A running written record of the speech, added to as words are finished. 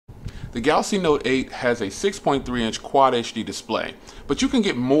The Galaxy Note 8 has a 6.3-inch Quad HD display, but you can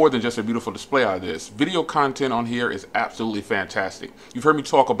get more than just a beautiful display out of this. Video content on here is absolutely fantastic. You've heard me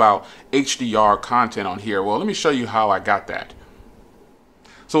talk about HDR content on here. Well, let me show you how I got that.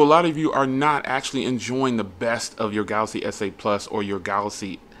 So a lot of you are not actually enjoying the best of your Galaxy S8 Plus or your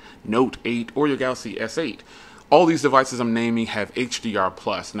Galaxy Note 8 or your Galaxy S8. All these devices I'm naming have HDR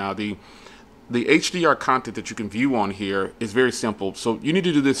Plus. Now the HDR content that you can view on here is very simple. So you need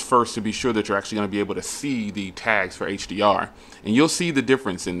to do this first to be sure that you're actually going to be able to see the tags for HDR. And you'll see the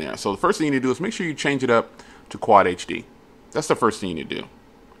difference in there. So the first thing you need to do is make sure you change it up to Quad HD. That's the first thing you need to do.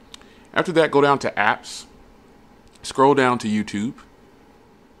 After that, go down to Apps, scroll down to YouTube,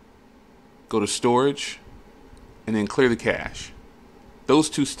 go to Storage, and then clear the cache. Those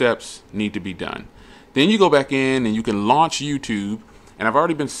two steps need to be done. Then you go back in and you can launch YouTube. And I've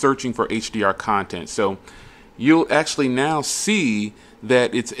already been searching for HDR content. So you'll actually now see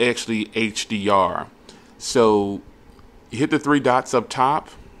that it's actually HDR. So you hit the three dots up top,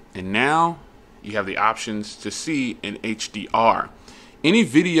 and now you have the options to see in HDR. Any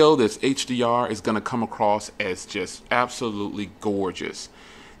video that's HDR is going to come across as just absolutely gorgeous.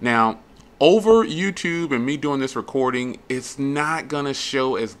 Now, over YouTube and me doing this recording, it's not going to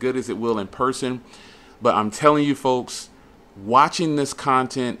show as good as it will in person. But I'm telling you folks, watching this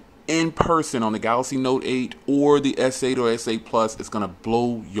content in person on the Galaxy Note 8 or the S8 or S8 Plus is going to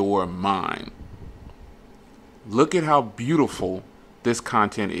blow your mind. Look at how beautiful this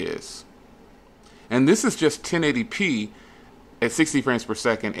content is. And this is just 1080p at 60 frames per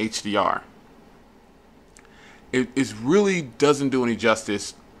second HDR. It really doesn't do any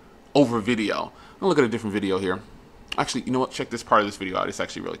justice over video. I'm going to look at a different video here. Actually, you know what? Check this part of this video out. It's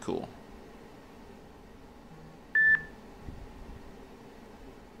actually really cool.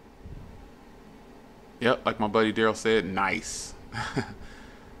 Yep, like my buddy Daryl said, nice.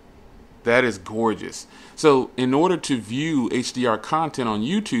 That is gorgeous. So in order to view HDR content on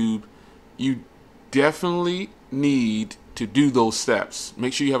YouTube, you definitely need to do those steps.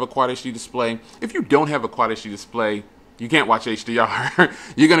 Make sure you have a Quad HD display. If you don't have a Quad HD display, you can't watch HDR.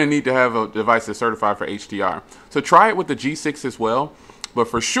 You're going to need to have a device that's certified for HDR. So try it with the G6 as well. But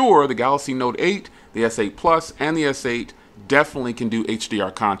for sure, the Galaxy Note 8, the S8 Plus, and the S8 definitely can do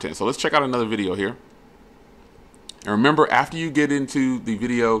HDR content. So let's check out another video here. And remember, after you get into the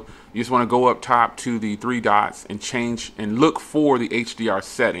video, you just want to go up top to the three dots and change and look for the HDR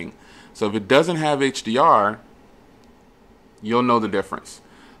setting. So if it doesn't have HDR, you'll know the difference.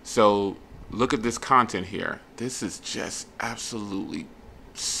 So look at this content here. This is just absolutely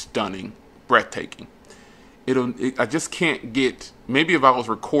stunning, breathtaking. I just can't get, maybe if I was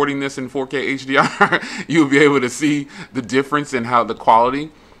recording this in 4K HDR, you'll be able to see the difference in how the quality.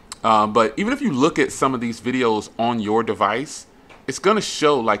 But even if you look at some of these videos on your device, it's going to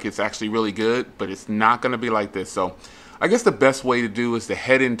show like it's actually really good, but it's not going to be like this. So I guess the best way to do is to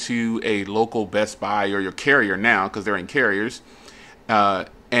head into a local Best Buy or your carrier now, because they're in carriers,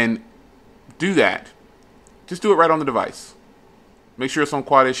 and do that. Just do it right on the device. Make sure it's on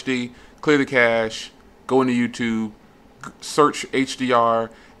Quad HD, clear the cache, go into YouTube, search HDR,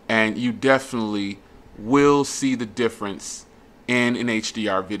 and you definitely will see the difference in an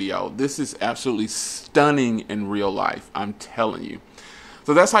HDR video. This is absolutely stunning in real life, I'm telling you.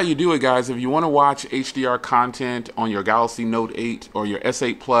 So that's how you do it, guys. If you want to watch HDR content on your Galaxy Note 8 or your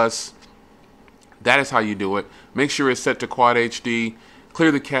S8 Plus, that is how you do it. Make sure it's set to Quad HD,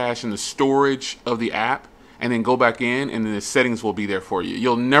 clear the cache and the storage of the app, and then go back in, and then the settings will be there for you.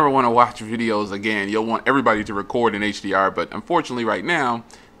 You'll never want to watch videos again. You'll want everybody to record in HDR, but unfortunately right now,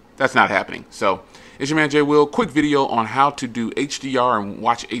 that's not happening. So it's your man Jay Will. Quick video on how to do HDR and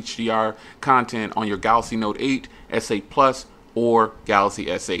watch HDR content on your Galaxy Note 8, S8 Plus, or Galaxy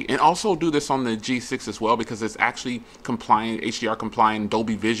S8. And also do this on the G6 as well, because it's actually compliant, HDR compliant,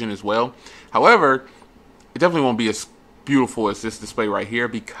 Dolby Vision as well. However, it definitely won't be as beautiful as this display right here,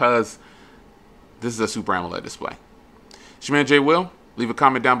 because this is a Super AMOLED display. It's your man Jay Will. Leave a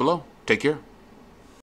comment down below. Take care.